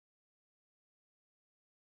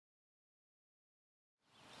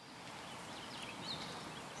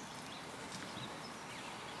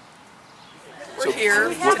We're here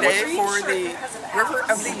today for the River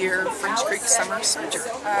of the Year French Creek Summer Sojourn.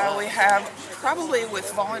 We have probably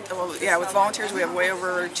with volunteers we have way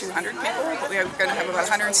over 200 people, but we are going to have about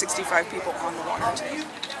 165 people on the water today.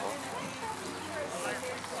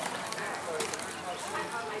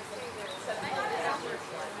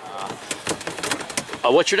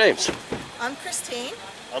 What's your names? I'm Christine.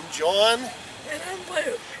 I'm John. And I'm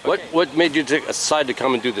Blue. What made you decide to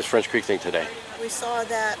come and do this French Creek thing today? We saw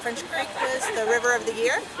that French Creek was the River of the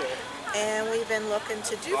Year, and we've been looking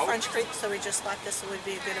to do French Creek, so we just thought this would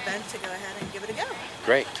be a good event to go ahead and give it a go.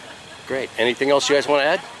 Great, great. Anything else you guys want to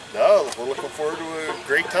add? No, we're looking forward to a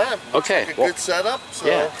great time. Okay. Like a good setup,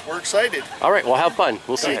 so we're excited. All right, well, have fun.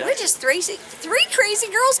 We'll see you. We're just three crazy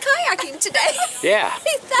girls kayaking today. Yeah.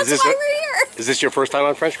 That's why we're here. Is this your first time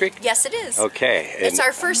on French Creek? Yes, it is. Okay. It's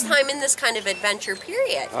our first time in this kind of adventure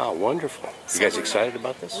period. Oh, wonderful. You guys excited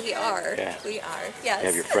about this? We are. Yeah. We are, yes. You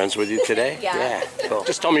have your friends with you today? Yeah. Cool.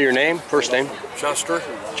 Just tell me your name, first name. Chester.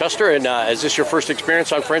 Chester, and is this your first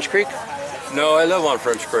experience on French Creek? No, I live on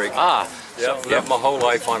French Creek. Ah. Yep, lived my whole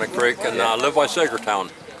life on a creek, and I live by Sagertown.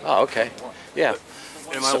 Oh, okay. Yeah.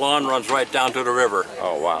 And my lawn runs right down to the river.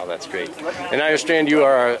 Oh, wow, that's great. And I understand you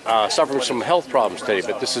are suffering some health problems today,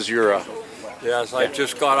 but this is your... Yes, I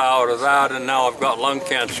just got out of that, and now I've got lung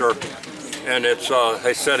cancer, and it's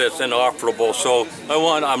they said it's inoperable, so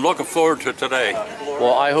I'm looking forward to today.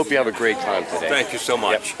 Well, I hope you have a great time today. Thank you so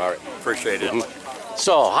much. Yep. All right. Appreciate it.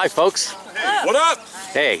 So, hi, folks. What up?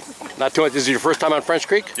 Hey, not too much. This is your first time on French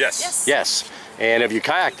Creek? Yes. Yes. And have you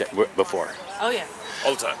kayaked it before? Oh yeah.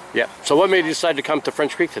 All the time. Yeah. So what made you decide to come to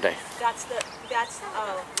French Creek today? That's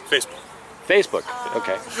Facebook. Facebook.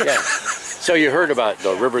 Okay. Yeah. So you heard about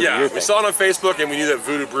the River of the Year Yeah, thing. we saw it on Facebook, and we knew that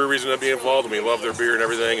Voodoo Brewery's going to be involved, and we love their beer and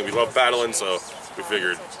everything, and we love paddling, so we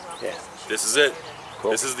figured, this is it.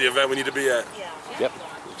 Cool. This is the event we need to be at. Yep.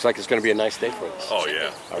 Looks like it's going to be a nice day for us. Oh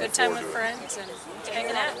yeah. Good time with friends and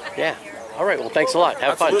hanging out. Yeah. All right. Well, thanks a lot.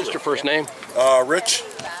 Have fun. Just your first name? Rich.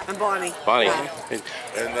 I'm Bonnie. Bonnie. And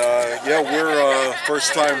yeah, we're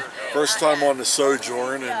first time on the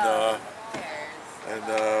Sojourn,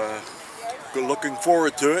 and looking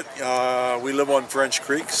forward to it. We live on French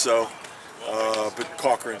Creek, so but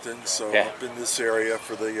Cochranton, so up in this area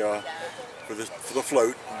for the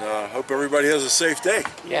float. And hope everybody has a safe day.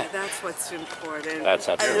 Yeah. That's what's important. That's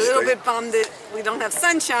I'm a little bit bummed that we don't have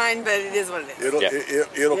sunshine, but it is what it is.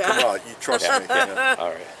 It'll come out. You trust me. Yeah. All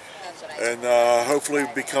right. And hopefully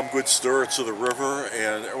become good stewards of the river.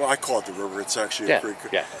 And well, I call it the river. It's actually a creek.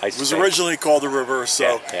 Yeah. It was originally called the river.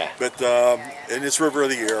 So, but and it's River of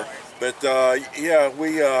the Year. But yeah,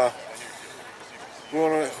 we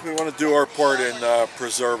want to do our part in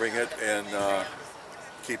preserving it and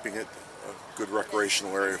keeping it a good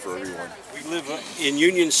recreational area for everyone. We live in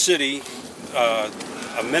Union City,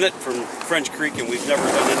 a minute from French Creek, and we've never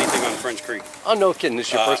done anything on French Creek. Oh, no kidding. This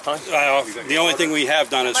is your first time? The only thing we have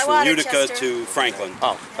done is from Utica to Franklin.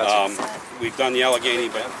 Oh, that's we've done the Allegheny,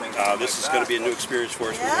 but this is going to be a new experience for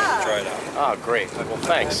us. We're going to try it out. Oh, great. Well,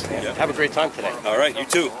 thanks. Have a great time today. All right, you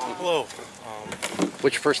too. Hello.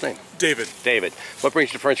 What's your first name? David. David. What brings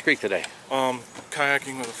you to French Creek today?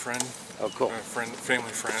 Kayaking with a friend. Oh, cool.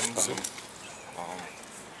 Family friends. And,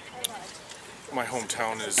 my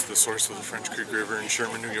hometown is the source of the French Creek River in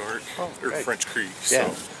Sherman, New York, or French Creek. So,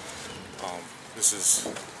 this is,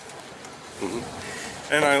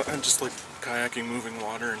 and I just like kayaking, moving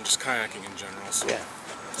water, and just kayaking in general. So,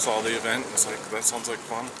 saw the event, and it's like that sounds like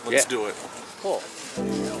fun. Let's do it. Cool.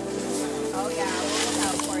 Oh yeah, we'll look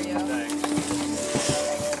out for you. Thanks.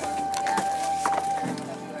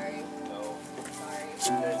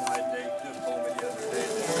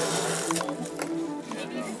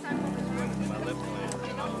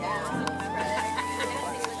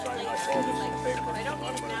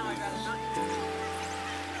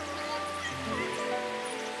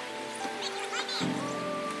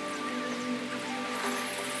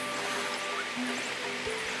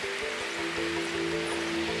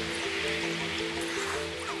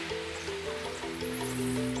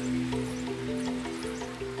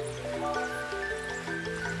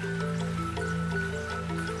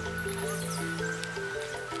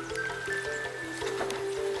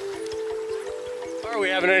 Are we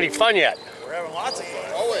having any fun yet? We're having lots of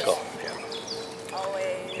fun. Always. Cool.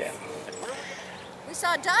 Always. Yeah. We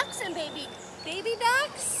saw ducks and baby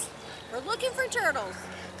ducks. We're looking for turtles.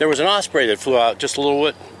 There was an osprey that flew out just a little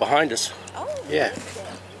bit behind us. Oh. Yeah.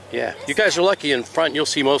 Yeah. You guys are lucky in front. You'll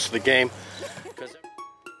see most of the game.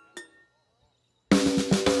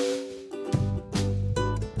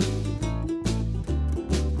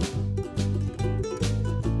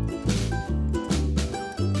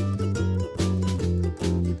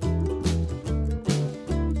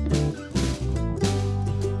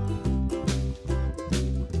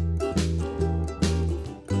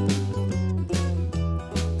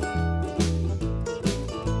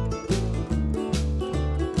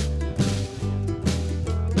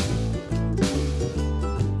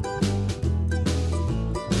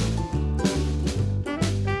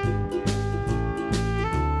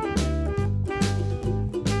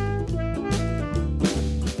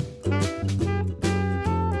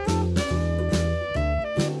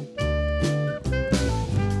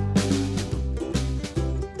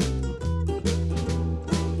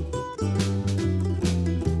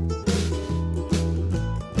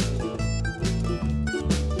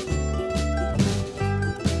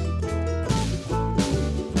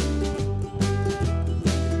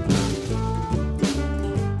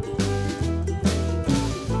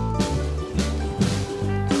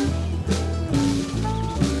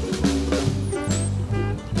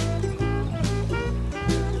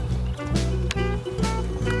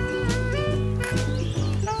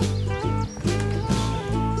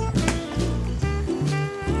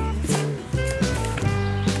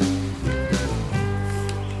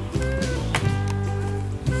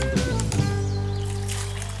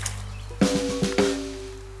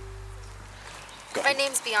 my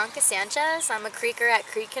name's Bianca Sanchez. I'm a creeker at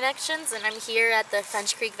Creek Connections, and I'm here at the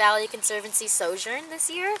French Creek Valley Conservancy Sojourn this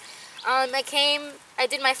year. I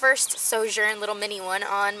did my first Sojourn, little mini one,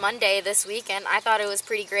 on Monday this week, and I thought it was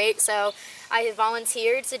pretty great, so I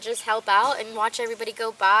volunteered to just help out and watch everybody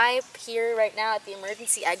go by here right now at the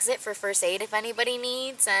emergency exit for first aid if anybody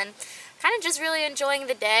needs, and kind of just really enjoying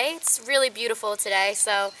the day. It's really beautiful today,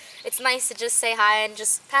 so it's nice to just say hi and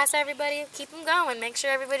just pass everybody, keep them going, make sure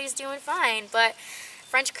everybody's doing fine. But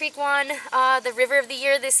French Creek won the River of the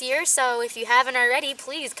Year this year, so if you haven't already,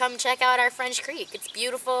 please come check out our French Creek. It's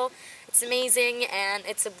beautiful, it's amazing, and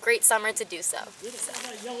it's a great summer to do so.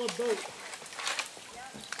 That yellow boat.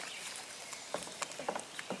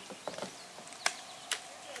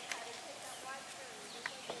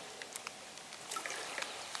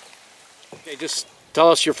 Okay, just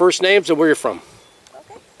tell us your first names and where you're from.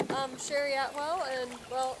 Okay, Sherry Atwell and,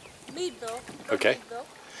 well, Meadville. Okay. Meadville.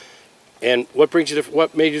 And what made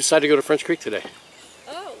you decide to go to French Creek today?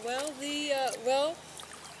 Oh, well,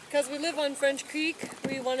 because we live on French Creek,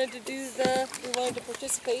 we wanted to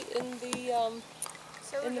participate in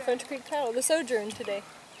the French Creek Trail, the Sojourn today.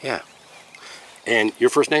 Yeah. And your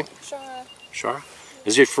first name? Shara. Shara?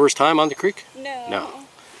 Is it your first time on the creek? No. No.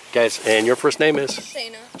 Guys, and your first name is?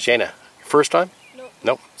 Shayna. Shayna. First time? Nope.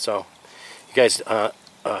 Nope. So, you guys,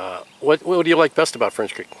 what do you like best about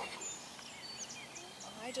French Creek?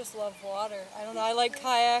 I just love water. I don't know, I like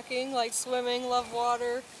kayaking, like swimming, love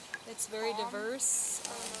water. It's very diverse.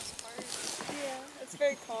 Yeah, it's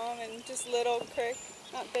very calm and just little creek,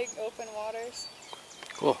 not big open waters.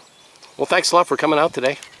 Cool. Well, thanks a lot for coming out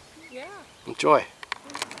today. Yeah. Enjoy.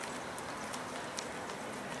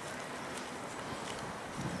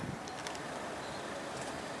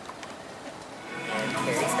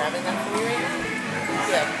 Carrie's grabbing them for you right now?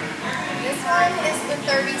 Good. This one is the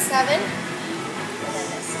 37. And then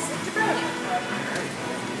this is the jabroni.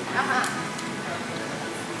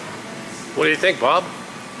 What do you think, Bob?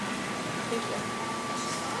 Thank you.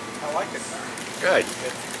 I like it. Good.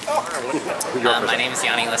 My name is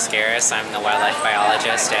Yanni Lascaris. I'm the wildlife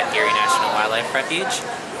biologist at Erie National Wildlife Refuge.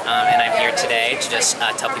 And I'm here today to just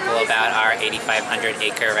tell people about our 8,500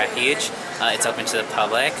 acre refuge. It's open to the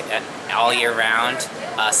public all year round,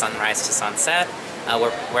 sunrise to sunset.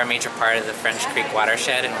 We're a major part of the French Creek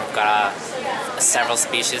watershed, and we've got several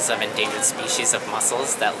species of endangered species of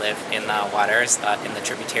mussels that live in the waters, in the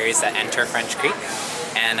tributaries that enter French Creek.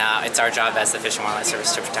 And it's our job as the Fish and Wildlife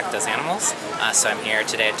Service to protect those animals. So I'm here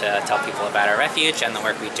today to tell people about our refuge and the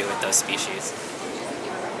work we do with those species.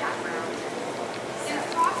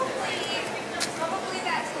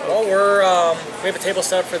 Well, we have a table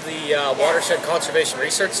set up for the Watershed Conservation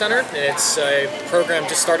Research Center, and it's a program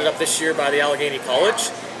just started up this year by the Allegheny College,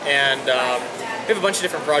 and we have a bunch of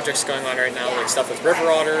different projects going on right now, like stuff with river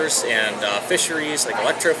otters and fisheries, like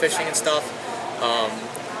electrofishing and stuff.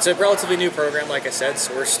 It's a relatively new program, like I said,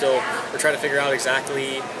 so we're trying to figure out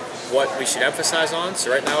exactly what we should emphasize on. So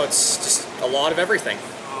right now it's just a lot of everything.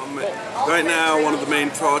 Right now, one of the main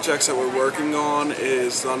projects that we're working on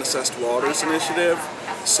is the Unassessed Waters Initiative.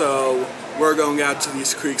 So we're going out to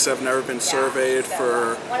these creeks that have never been surveyed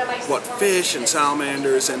for what fish and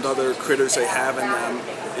salamanders and other critters they have in them,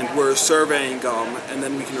 and we're surveying them, and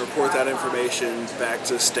then we can report that information back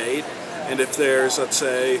to the state. And if there's, let's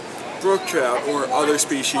say, brook trout or other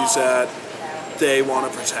species that they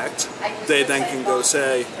want to protect, they then can go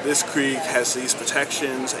say, this creek has these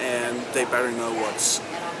protections and they better know what's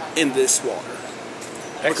in this water.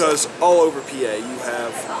 Excellent. Because all over PA you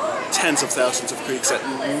have tens of thousands of creeks that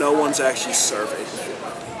no one's actually surveyed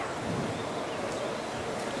before.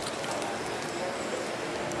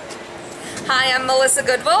 Hi, I'm Melissa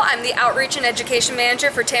Goodwill. I'm the Outreach and Education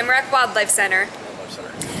Manager for Tamarack Wildlife Center.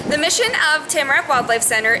 The mission of Tamarack Wildlife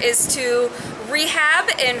Center is to rehab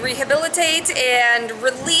and rehabilitate and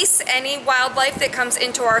release any wildlife that comes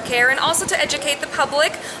into our care, and also to educate the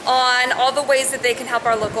public on all the ways that they can help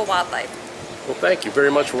our local wildlife. Well, thank you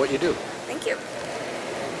very much for what you do. Thank you.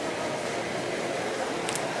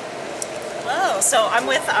 Hello, so I'm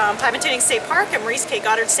with Pymatuning State Park. I'm Maurice K.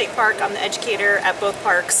 Goddard State Park. I'm the educator at both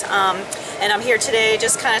parks. And I'm here today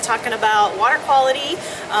just kind of talking about water quality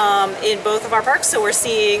in both of our parks. So we're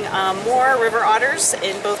seeing more river otters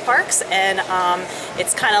in both parks, and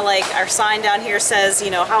it's kind of like our sign down here says, you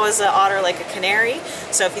know, how is an otter like a canary?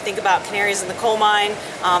 So if you think about canaries in the coal mine,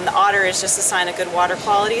 the otter is just a sign of good water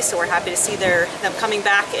quality. So we're happy to see them coming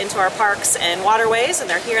back into our parks and waterways, and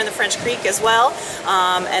they're here in the French Creek as well,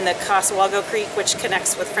 and the Casawago Creek, which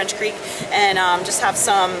connects with French Creek, and just have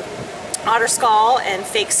some otter skull and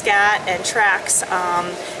fake scat and tracks,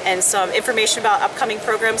 and some information about upcoming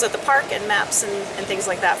programs at the park and maps and things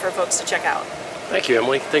like that for folks to check out. Thank you,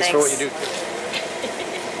 Emily. Thanks for what you do.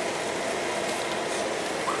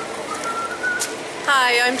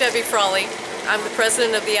 Hi, I'm Debbie Frawley. I'm the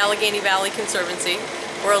president of the Allegheny Valley Conservancy.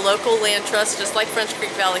 We're a local land trust just like French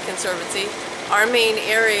Creek Valley Conservancy. Our main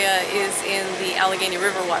area is in the Allegheny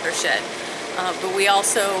River watershed, but we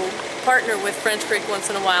also partner with French Creek once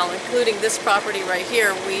in a while, including this property right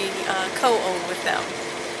here we co-own with them.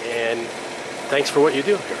 And thanks for what you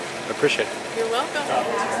do here. I appreciate it. You're welcome.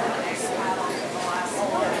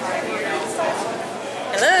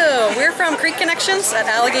 Hello, we're from Creek Connections at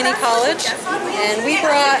Allegheny College, and we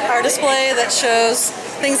brought our display that shows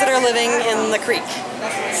things that are living in the creek.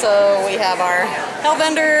 So we have our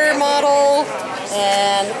hellbender model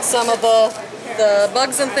and some of the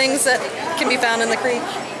bugs and things that can be found in the creek.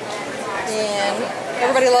 And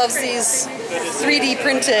everybody loves these 3D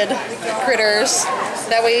printed critters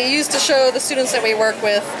that we use to show the students that we work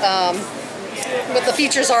with what the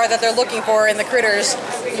features are that they're looking for in the critters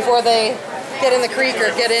before they get in the creek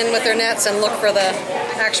or get in with their nets and look for the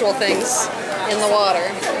actual things in the water.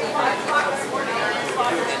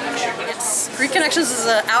 Creek Connections is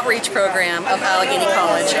an outreach program of Allegheny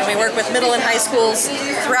College, and we work with middle and high schools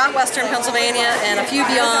throughout western Pennsylvania and a few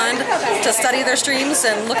beyond to study their streams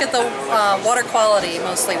and look at the water quality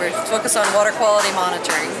mostly. We focus on water quality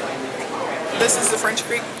monitoring. This is the French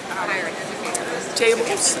Creek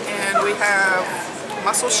tables, and we have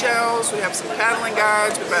mussel shells, we have some paddling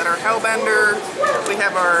guides, we've got our hellbender, we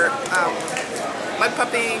have our mud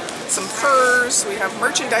puppy, some furs, we have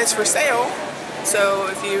merchandise for sale. So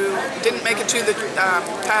if you didn't make it to the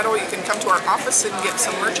paddle, you can come to our office and get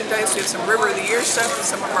some merchandise. We have some River of the Year stuff and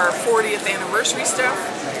some of our 40th anniversary stuff.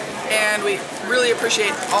 And we really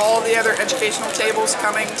appreciate all the other educational tables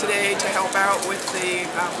coming today to help out with the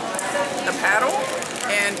paddle.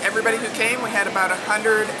 And everybody who came, we had about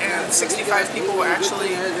 165 people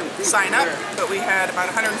actually sign up, but we had about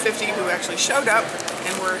 150 who actually showed up,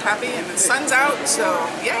 and we're happy, and the sun's out, so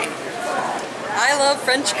yay! I love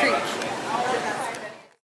French Creek.